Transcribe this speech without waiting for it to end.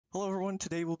everyone,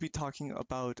 today we'll be talking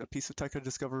about a piece of tech I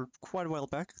discovered quite a while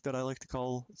back that I like to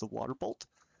call the water bolt.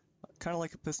 Kind of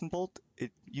like a piston bolt,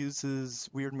 it uses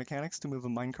weird mechanics to move a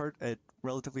minecart at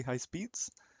relatively high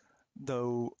speeds,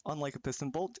 though unlike a piston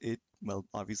bolt, it, well,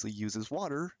 obviously uses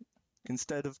water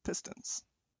instead of pistons.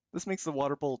 This makes the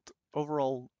water bolt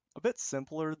overall a bit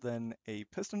simpler than a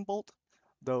piston bolt,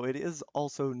 though it is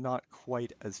also not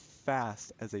quite as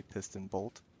fast as a piston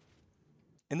bolt.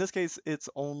 In this case, it's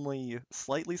only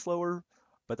slightly slower,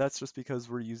 but that's just because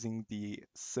we're using the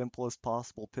simplest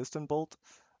possible piston bolt.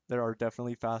 There are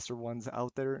definitely faster ones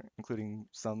out there, including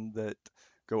some that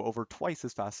go over twice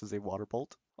as fast as a water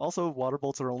bolt. Also, water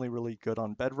bolts are only really good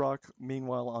on Bedrock.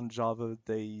 Meanwhile, on Java,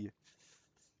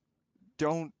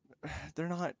 don't, they're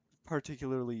not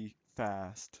particularly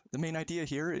fast. The main idea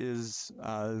here is,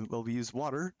 well, we use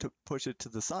water to push it to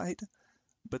the side,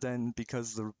 but then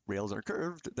because the rails are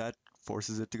curved, that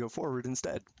forces it to go forward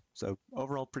instead. So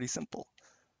overall, pretty simple.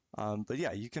 But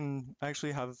yeah, you can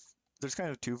actually have, there's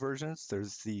kind of two versions.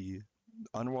 There's the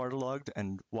unwaterlogged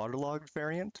and waterlogged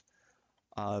variant.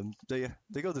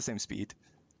 They go the same speed.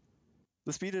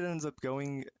 The speed it ends up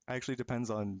going actually depends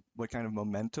on what kind of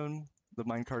momentum the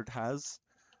minecart has.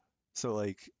 So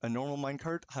like a normal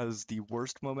minecart has the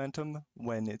worst momentum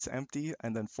when it's empty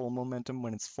and then full momentum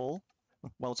when it's full.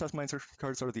 While chest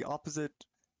minecarts are the opposite,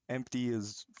 empty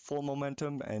is full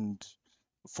momentum and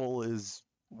full is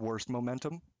worst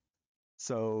momentum.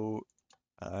 So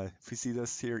if we see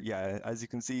this here, yeah, as you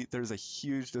can see, there's a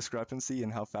huge discrepancy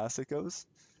in how fast it goes.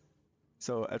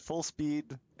 So at full speed,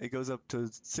 it goes up to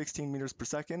 16 meters per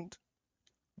second,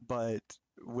 but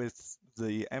with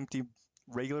the empty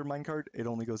regular minecart, it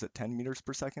only goes at 10 meters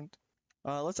per second.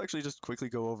 Let's actually just quickly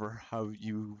go over how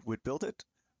you would build it.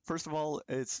 First of all,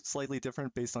 it's slightly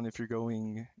different based on if you're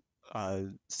going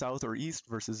south or east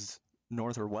versus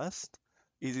north or west.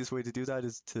 Easiest way to do that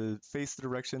is to face the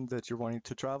direction that you're wanting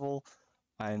to travel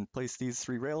and place these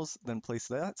three rails, then place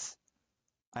that.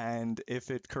 And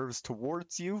if it curves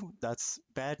towards you, that's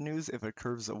bad news. If it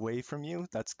curves away from you,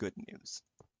 that's good news.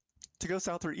 To go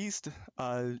south or east,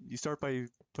 you start by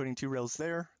putting two rails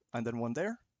there and then one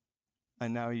there.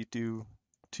 And now you do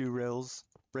two rails,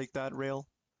 break that rail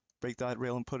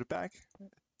and put it back.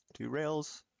 Two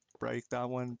rails, break that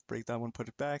one, put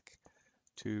it back.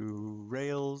 Two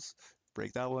rails,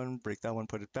 break that one,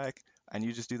 put it back. And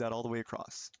you just do that all the way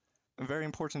across. Very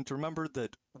important to remember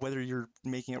that whether you're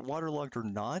making it waterlogged or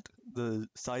not, the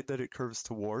side that it curves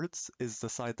towards is the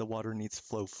side the water needs to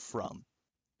flow from.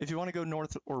 If you want to go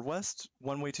north or west,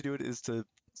 one way to do it is to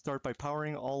start by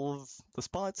powering all of the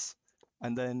spots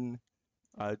and then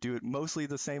do it mostly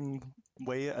the same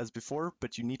way as before,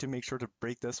 but you need to make sure to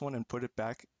break this one and put it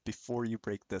back before you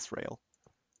break this rail.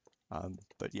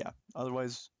 But yeah,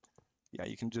 otherwise, yeah,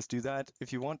 you can just do that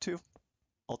if you want to.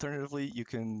 Alternatively, you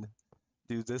can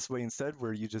do this way instead,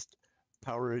 where you just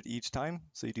power it each time.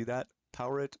 So you do that,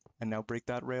 power it, and now break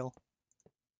that rail.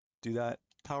 Do that,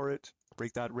 power it,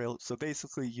 break that rail. So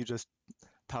basically, you just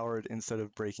power it instead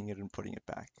of breaking it and putting it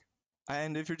back.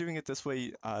 And if you're doing it this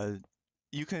way,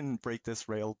 you can break this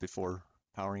rail before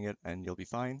powering it and you'll be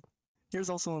fine. Here's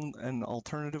also an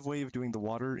alternative way of doing the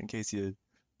water in case you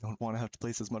don't want to have to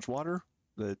place as much water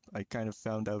that I kind of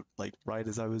found out like right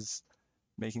as I was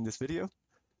making this video.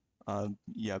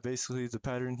 Yeah, basically the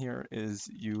pattern here is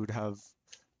you would have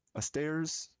a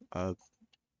stairs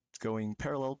going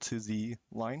parallel to the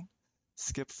line,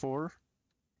 skip 4,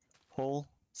 hole,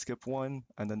 skip 1,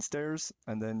 and then stairs,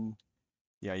 and then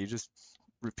yeah, you just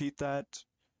repeat that.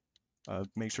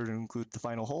 Make sure to include the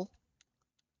final hole,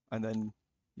 and then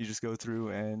you just go through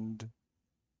and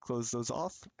close those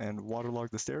off and waterlog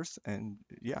the stairs, and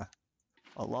yeah,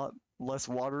 a lot less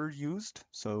water used,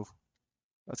 so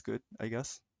that's good, I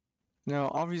guess.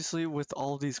 Now, obviously, with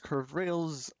all of these curved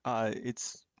rails,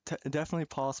 it's definitely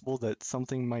possible that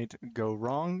something might go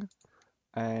wrong,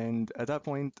 and at that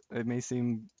point, it may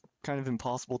seem kind of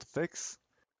impossible to fix.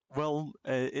 Well,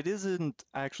 it isn't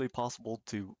actually possible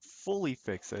to fully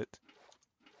fix it,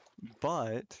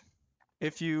 but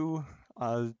if you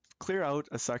clear out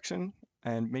a section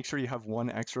and make sure you have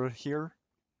one extra here,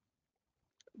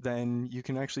 then you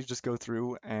can actually just go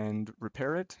through and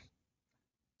repair it.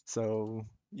 So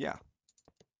yeah.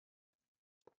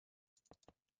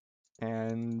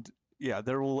 And yeah,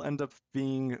 there will end up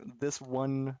being this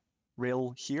one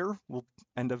rail here will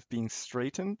end up being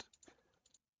straightened.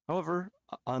 However,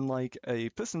 unlike a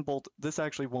piston bolt, this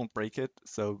actually won't break it,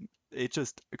 so it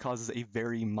just causes a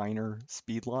very minor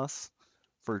speed loss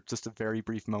for just a very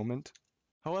brief moment.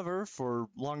 However, for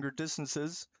longer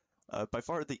distances, by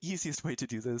far the easiest way to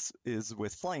do this is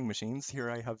with flying machines. Here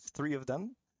I have 3 of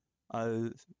them.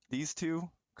 These two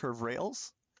curve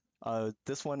rails.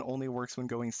 This one only works when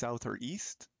going south or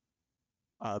east,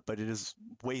 but it is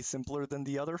way simpler than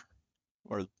the other,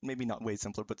 or maybe not way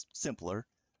simpler, but simpler.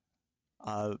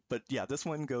 But yeah, this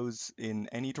one goes in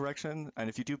any direction, and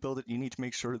if you do build it, you need to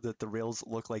make sure that the rails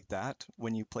look like that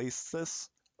when you place this,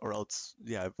 or else,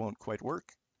 yeah, it won't quite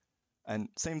work. And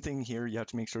same thing here, you have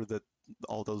to make sure that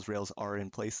all those rails are in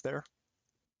place there.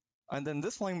 And then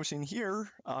this flying machine here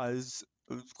is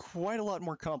quite a lot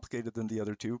more complicated than the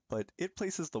other two, but it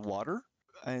places the water.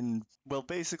 And well,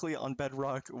 basically on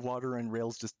bedrock, water and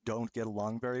rails just don't get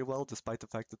along very well, despite the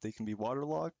fact that they can be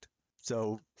waterlogged.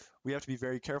 So we have to be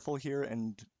very careful here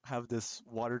and have this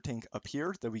water tank up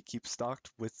here that we keep stocked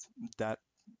with that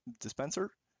dispenser.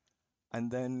 And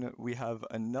then we have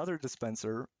another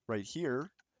dispenser right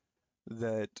here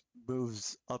that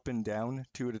moves up and down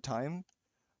two at a time,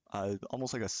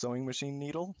 almost like a sewing machine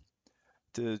needle,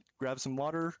 to grab some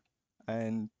water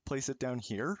and place it down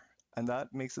here. And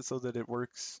that makes it so that it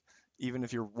works even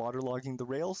if you're waterlogging the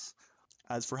rails.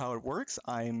 As for how it works,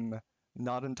 I'm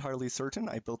not entirely certain.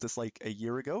 I built this like a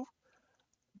year ago.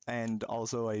 And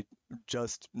also, I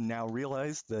just now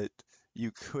realized that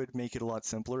you could make it a lot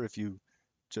simpler if you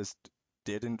just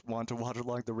didn't want to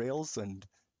waterlog the rails and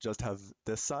just have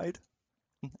this side.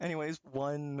 Anyways,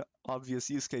 one obvious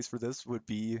use case for this would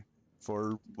be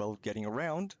for, well, getting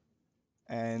around.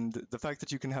 And the fact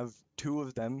that you can have two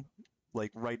of them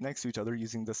like right next to each other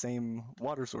using the same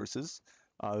water sources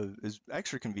is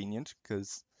extra convenient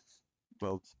because,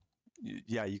 well,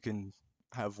 yeah, you can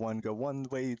have one go one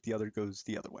way, the other goes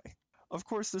the other way. Of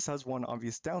course, this has one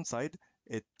obvious downside.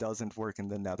 It doesn't work in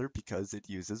the Nether because it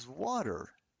uses water.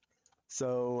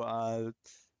 So,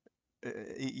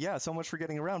 yeah, so much for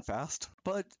getting around fast.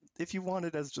 But if you want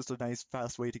it as just a nice,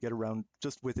 fast way to get around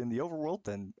just within the overworld,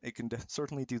 then it can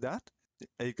certainly do that.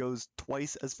 It goes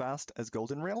twice as fast as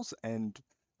golden rails, and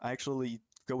actually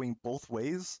going both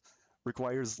ways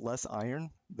requires less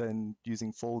iron than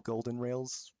using full golden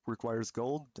rails requires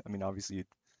gold. I mean, obviously, you'd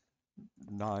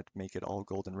not make it all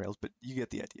golden rails, but you get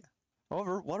the idea.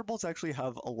 However, water bolts actually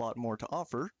have a lot more to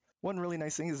offer. One really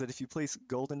nice thing is that if you place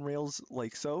golden rails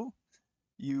like so,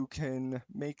 you can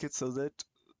make it so that,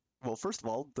 well, first of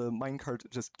all, the minecart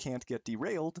just can't get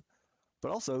derailed,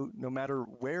 but also, no matter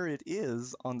where it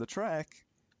is on the track,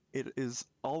 it is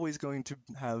always going to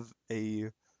have a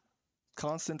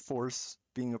constant force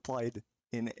being applied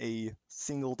in a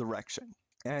single direction.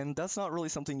 And that's not really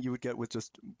something you would get with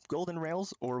just golden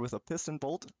rails or with a piston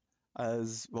bolt,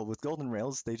 as well, with golden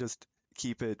rails, they just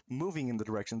keep it moving in the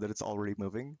direction that it's already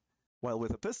moving. While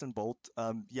with a piston bolt,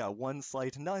 yeah, one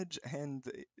slight nudge and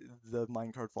the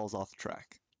minecart falls off the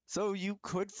track. So you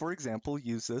could, for example,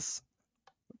 use this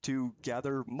to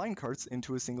gather minecarts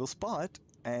into a single spot,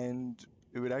 and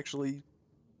it would actually,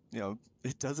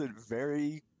 it does it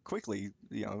very quickly.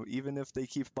 Even if they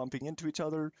keep bumping into each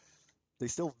other, they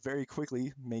still very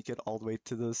quickly make it all the way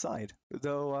to the side.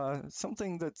 Though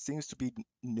something that seems to be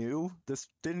new, this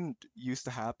didn't used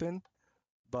to happen,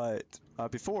 but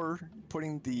before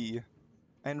putting the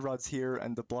end rods here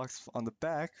and the blocks on the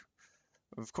back,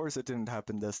 of course it didn't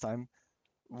happen this time,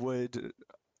 would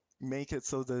make it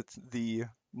so that the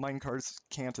minecarts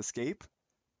can't escape.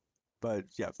 But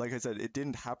yeah, like I said, it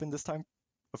didn't happen this time.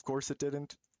 Of course it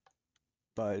didn't.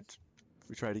 But if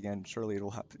we try it again, surely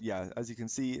it'll happen. Yeah, as you can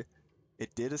see,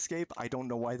 it did escape. I don't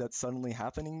know why that's suddenly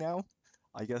happening now.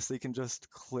 I guess they can just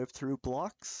clip through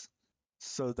blocks.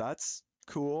 So that's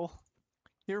cool.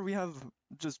 Here we have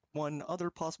just one other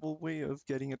possible way of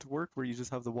getting it to work, where you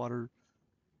just have the water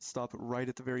stop right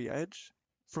at the very edge.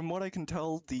 From what I can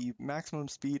tell, the maximum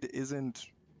speed isn't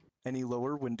any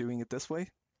lower when doing it this way.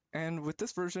 And with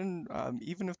this version,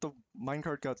 even if the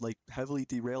minecart got like heavily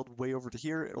derailed way over to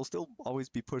here, it'll still always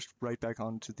be pushed right back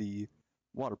onto the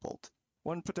water bolt.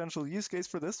 One potential use case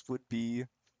for this would be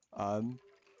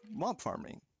mob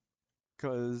farming,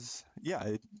 because yeah,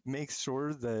 it makes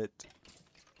sure that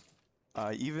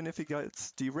even if it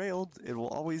gets derailed, it will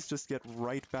always just get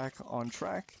right back on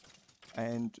track,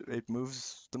 and it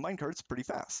moves the minecarts pretty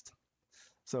fast.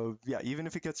 So yeah, even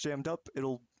if it gets jammed up,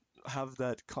 it'll have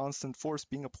that constant force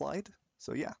being applied.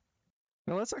 So yeah.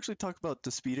 Now let's actually talk about the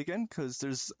speed again, because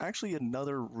there's actually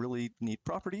another really neat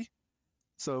property.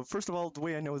 So first of all, the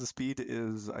way I know the speed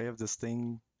is I have this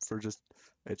thing for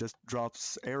it just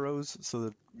drops arrows so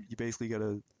that you basically get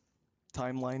a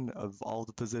timeline of all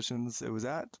the positions it was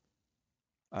at.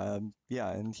 Yeah,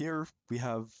 and here we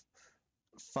have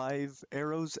 5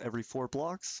 arrows every 4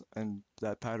 blocks, and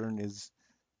that pattern is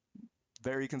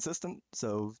very consistent,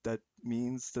 so that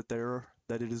means that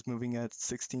it is moving at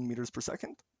 16 meters per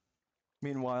second.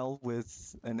 Meanwhile,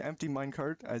 with an empty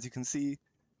minecart, as you can see,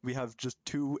 we have just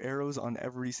 2 arrows on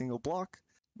every single block,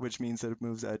 which means that it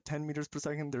moves at 10 meters per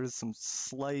second. There's some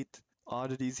slight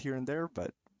oddities here and there,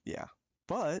 but yeah.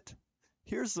 But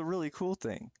here's the really cool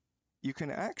thing. You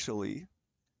can actually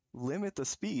limit the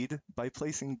speed by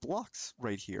placing blocks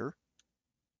right here.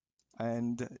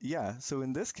 And yeah, so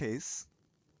in this case,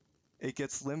 it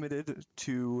gets limited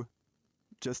to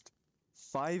just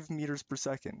 5 meters per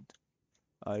second.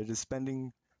 It is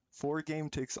spending 4 game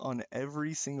ticks on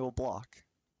every single block.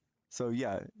 So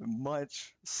yeah,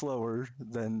 much slower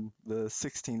than the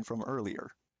 16 from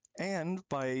earlier. And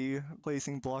by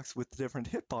placing blocks with different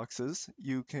hitboxes,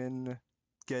 you can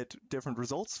get different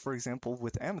results. For example,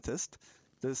 with Amethyst,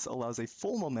 this allows a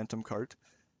full momentum cart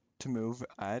to move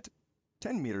at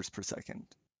 10 meters per second.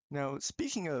 Now,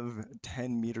 speaking of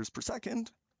 10 meters per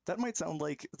second, that might sound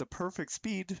like the perfect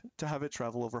speed to have it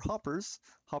travel over hoppers.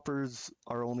 Hoppers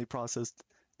are only processed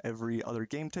every other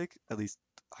game tick, at least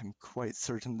I'm quite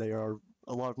certain they are.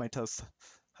 A lot of my tests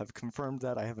have confirmed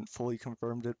that. I haven't fully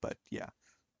confirmed it, but yeah.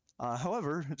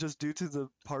 However, just due to the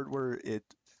part where it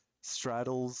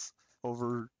straddles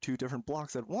over 2 different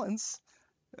blocks at once,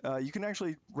 you can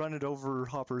actually run it over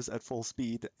hoppers at full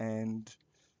speed, and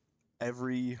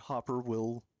every hopper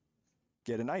will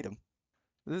get an item.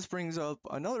 This brings up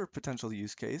another potential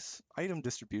use case, item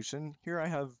distribution. Here I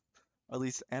have at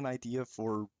least an idea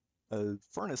for a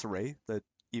furnace array that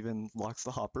even locks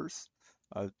the hoppers.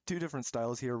 2 different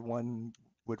styles here. One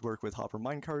would work with hopper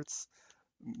minecarts.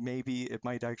 Maybe it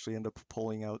might actually end up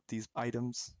pulling out these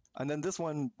items. And then this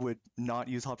one would not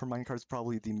use hopper minecarts,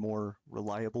 probably the more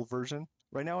reliable version.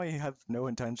 Right now I have no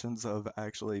intentions of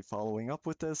actually following up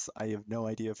with this. I have no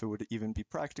idea if it would even be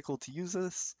practical to use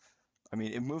this. I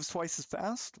mean, it moves twice as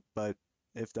fast, but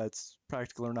if that's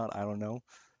practical or not, I don't know.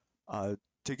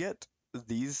 To get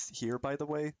these here, by the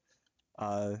way,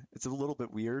 it's a little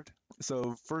bit weird.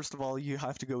 So first of all, you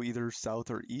have to go either south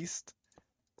or east,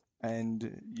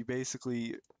 and you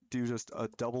basically do just a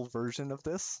double version of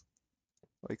this,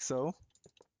 like so.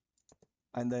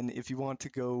 And then if you want to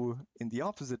go in the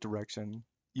opposite direction,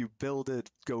 you build it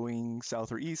going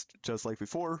south or east, just like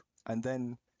before, and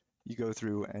then you go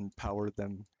through and power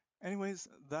them. Anyways,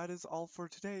 that is all for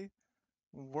today.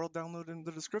 World download in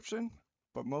the description,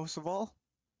 but most of all,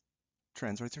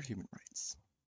 trans rights are human rights.